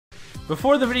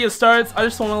Before the video starts, I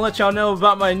just want to let y'all know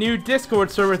about my new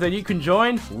Discord server that you can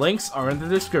join. Links are in the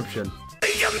description.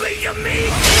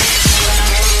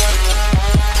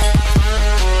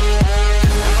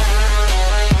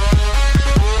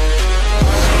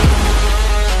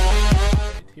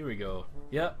 Here we go.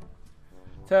 Yep.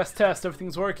 Test,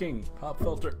 everything's working. Pop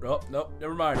filter. Oh, nope,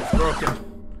 never mind. It's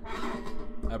broken.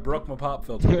 I broke my pop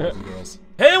filter, boys and girls.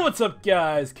 Hey, what's up,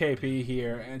 guys? KP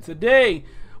here, and today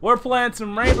we're playing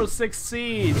some Rainbow Six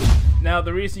Siege. Now,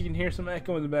 the reason you can hear some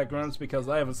echo in the background is because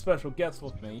I have a special guest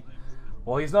with me.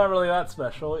 Well, he's not really that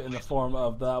special in the form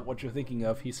of what you're thinking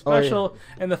of. He's special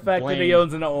in the fact that he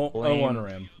owns an 01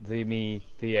 rim. The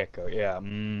echo, yeah.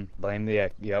 Blame the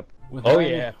echo, yep.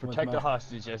 Yeah, protect the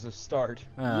hostage as a start.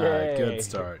 Yay. Good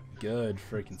start. Good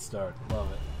freaking start.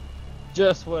 Love it.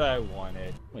 Just what I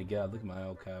wanted. Oh my god, look at my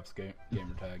all caps gamer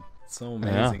tag. So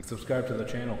amazing. Yeah. Subscribe to the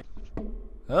channel.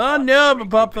 Oh no, my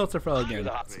pop filter fell again.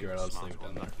 Screw it, I'll just leave it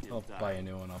down there. I'll buy a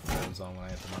new one off Amazon when I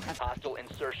have the money. Hostile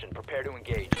insertion, prepare to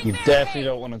engage. You definitely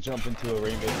don't want to jump into a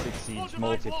Rainbow Six Siege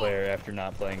multiplayer after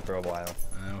not playing for a while.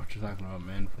 I know what you're talking about,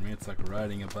 man. For me, it's like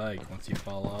riding a bike. Once you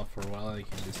fall off for a while, you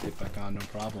can just get back on, no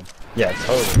problem. Yeah,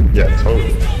 totally. Yeah,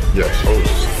 totally. Yeah, totally.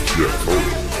 Yeah,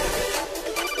 totally.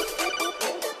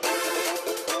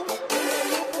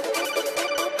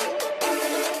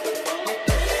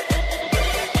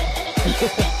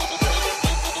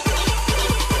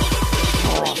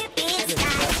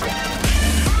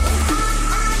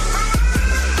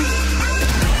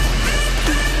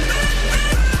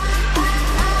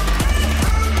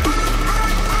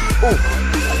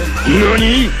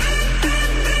 NANI?!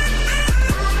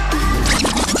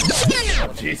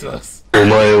 Jesus. You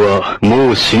wanna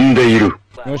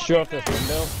show off this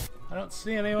window? I don't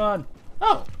see anyone.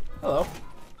 Oh, hello.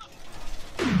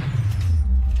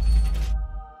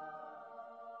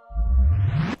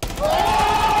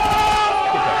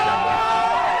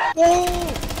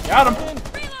 Got him.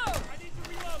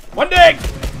 One dig!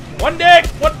 One dig!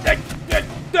 One dig!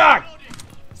 Dog!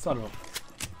 Son of a...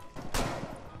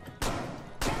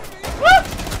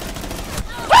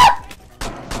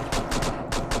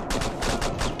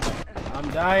 I'm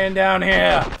dying down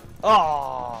here.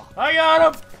 Oh, I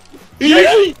got him.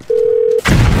 there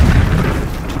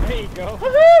you go.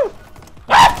 Woohoo!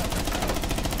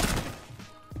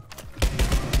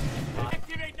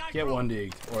 Get one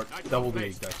digged or double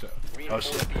digged. That's it. Oh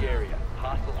shit. The area.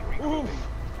 Hostiles regrouping.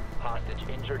 Hostage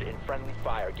injured in friendly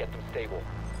fire. Get them stable.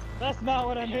 That's not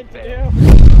what I meant to do.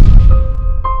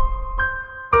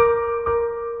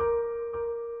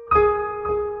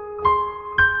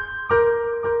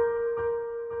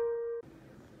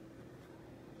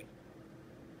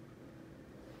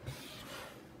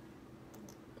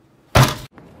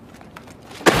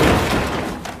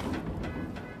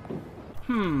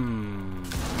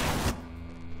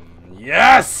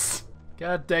 Yes!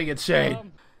 God dang it, Shade.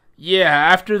 Yeah,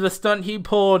 after the stunt he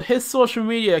pulled, his social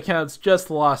media accounts just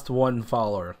lost one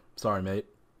follower. Sorry, mate.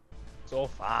 So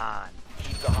fun.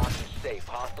 Keep the hostage safe.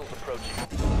 Hostiles approaching.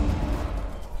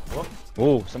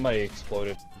 Oh, somebody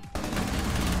exploded.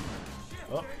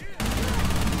 Oh,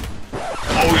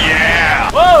 Oh yeah!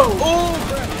 whoa! Oh,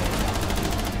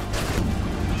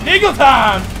 Eagle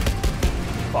time!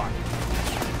 Fuck.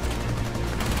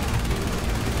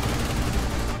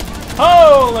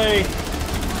 Holy!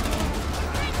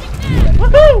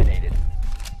 Woohoo!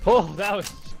 Oh, that was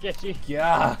sketchy.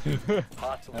 Yeah. And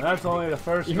that's only the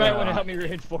first You might want to help me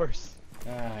reinforce.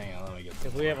 Hang on, let me get this.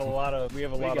 Because we have a lot of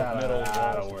metal got a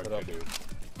lot of work to do.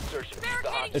 Insertion. Keep the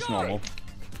hostage It's normal.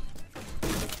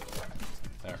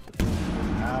 There.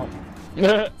 Ow.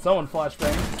 Someone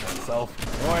flashbang himself.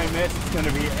 Don't worry, miss. It's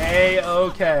gonna be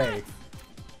A-okay.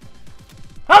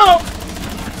 Hello!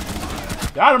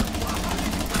 Got him!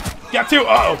 Got two!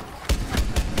 Uh-oh!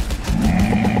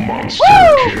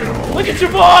 Woo! Look at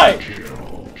your boy!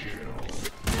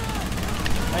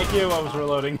 Thank you, I was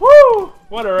reloading. Woo!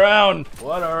 What a round!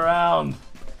 What a round!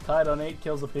 Tied on 8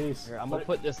 kills apiece. Here, I'm gonna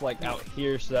put this like out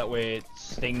here so that way it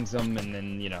stings them and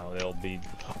then, you know, they'll be...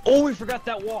 Oh, we forgot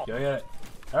that wall! Go get it.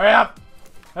 Hurry up!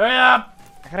 Hurry up!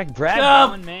 I gotta grab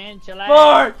one, man. Chill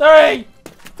out. 4, 3,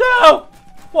 2,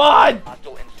 1!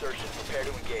 Hostile insertion. Prepare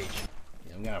to engage.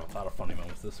 I'm gonna have a lot of funny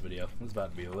moments this video. It's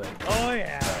about to be lit. Oh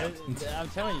yeah, I'm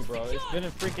telling you, bro, it's been a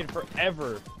freaking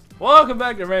forever. Welcome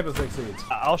back to Rainbow Six Siege.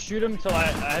 I'll shoot him till I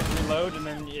have to reload, and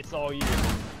then it's all you.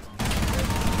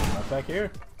 Right back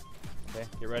here. Okay,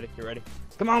 get ready, get ready.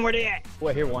 Come on, where they at?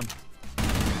 Wait, here one.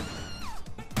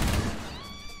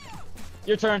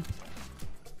 Your turn.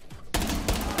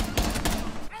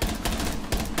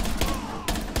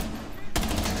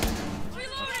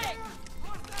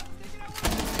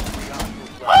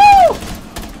 Woo!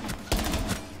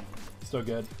 still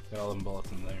good. Got 11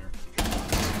 bullets in there.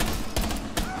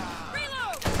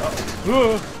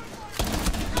 Oh,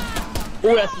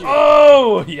 that's you.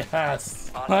 Oh,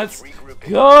 yes! Let's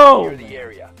go!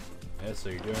 Yeah, so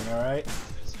you're doing alright?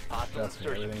 Trust me,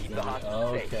 everything's gonna be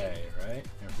okay, right?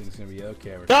 Everything's gonna be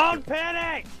okay. Don't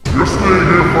panic!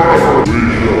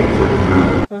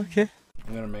 Okay.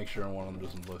 I'm gonna make sure one of them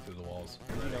doesn't blow through the walls.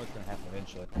 You know what's gonna happen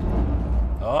eventually.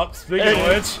 Oh, speaking of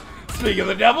which, speaking of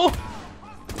the devil!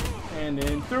 And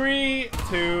in 3,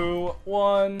 2,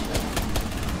 1.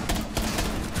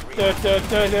 There's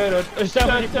so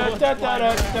many bullets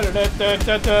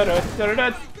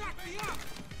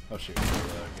Oh shoot.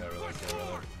 Gotta reload.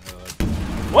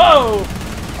 Whoa!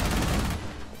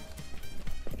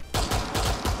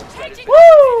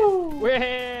 Woo!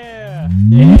 Yeah!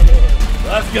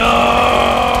 Let's go!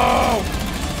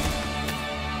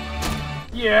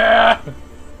 Yeah!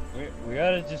 We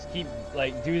gotta just keep,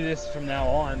 like, do this from now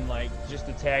on, like, just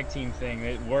the tag team thing.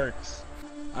 It works.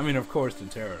 I mean, of course, the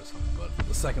terrorism, but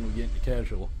the second we get into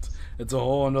casual, it's a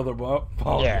whole another ball.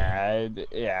 Yeah,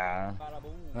 yeah.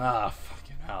 Ah,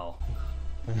 fucking hell.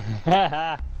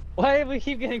 Why do we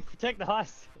keep getting protect the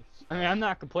hostage? I mean, I'm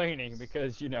not complaining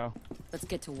because, you know. Let's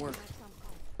get to work.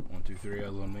 1, 2, 3 eyes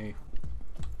on me.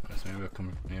 Maybe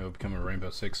I'll become a Rainbow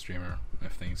Six streamer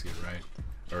if things get right,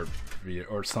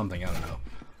 or something. I don't know.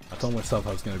 I told myself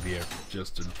I was going to be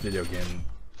just a video game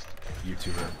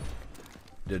YouTuber.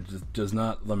 It does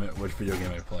not limit which video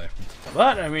game I play.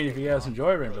 But I mean, if you guys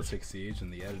enjoy Rainbow Six Siege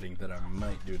and the editing that I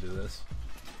might do to this,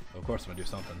 of course I'm gonna do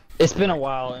something. It's been a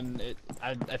while, and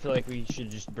I feel like we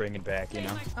should just bring it back, you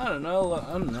know. I don't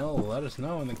know. Let us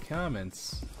know in the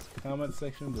comments. Comment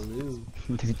section below.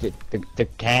 the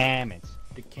comments.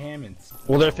 The comments.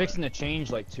 Well, they're fixing to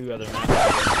change like 2 other maps.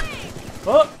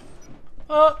 Oh!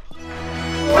 Oh!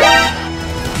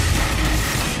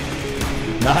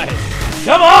 Nice.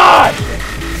 Come on!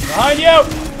 Behind you!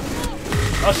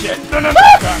 Oh shit! No!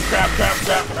 Crap!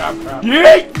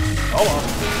 Yeet! Oh well.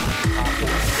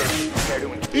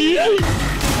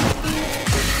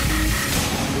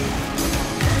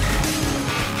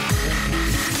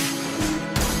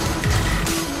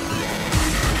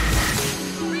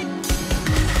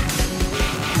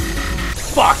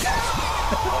 Fuck!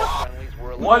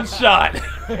 One shot!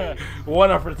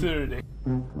 One opportunity.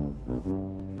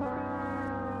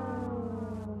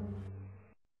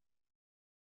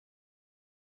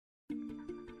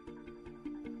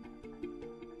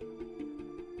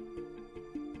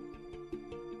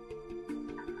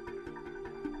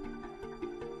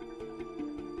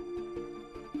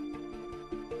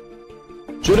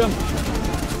 Shoot him!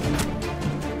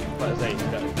 What is that?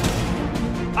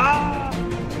 Ah!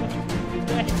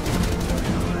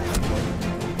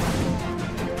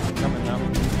 Coming now.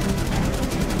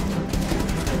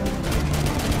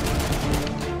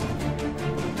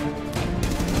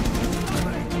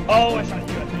 Oh, I shot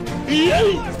you, I think.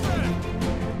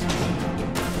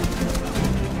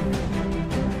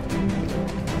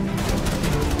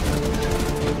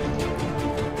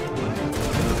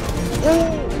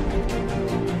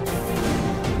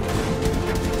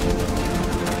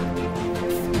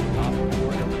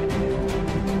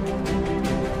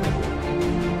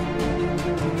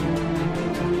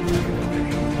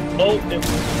 Oh,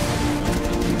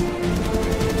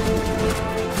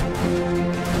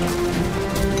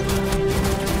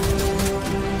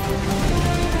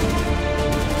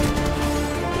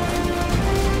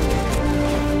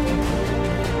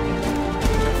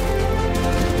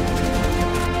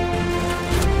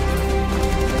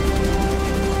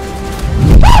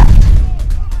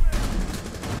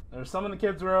 There's some in the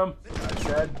kids' room. I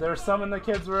said there's some in the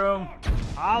kids' room.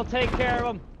 I'll take care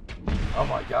of him. Oh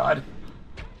my god.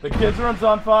 The kids' room's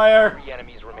on fire. 3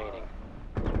 enemies remaining.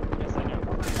 Yes, I know.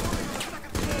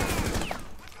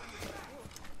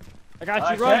 I got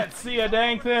I you, run. can't see a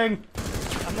dang thing.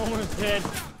 I'm almost dead.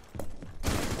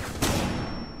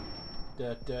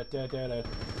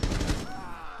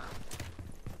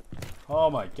 Oh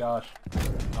my gosh.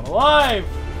 I'm alive!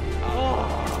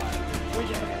 Oh.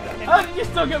 How did you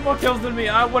still get more kills than me?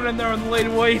 I went in there and laid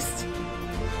waste.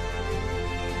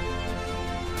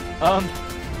 Well,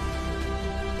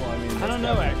 I mean, I don't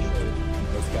know actually.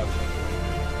 Let's go.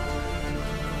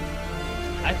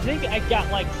 I think I got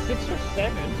like 6 or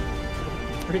 7.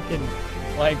 Freaking,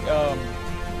 like, I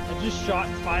just shot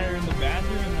fire in the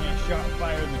bathroom and then I shot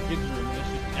fire in the kids' room and it's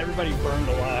just everybody burned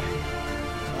alive.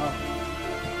 Oh.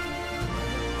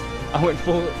 I went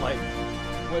full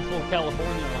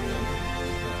California on them.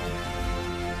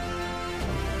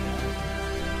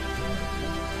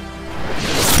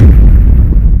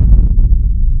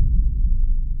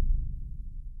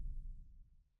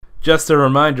 Just a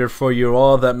reminder for you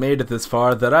all that made it this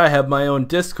far that I have my own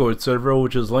Discord server,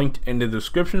 which is linked in the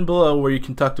description below, where you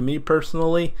can talk to me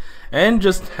personally and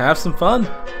just have some fun.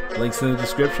 Links in the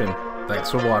description.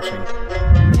 Thanks for watching.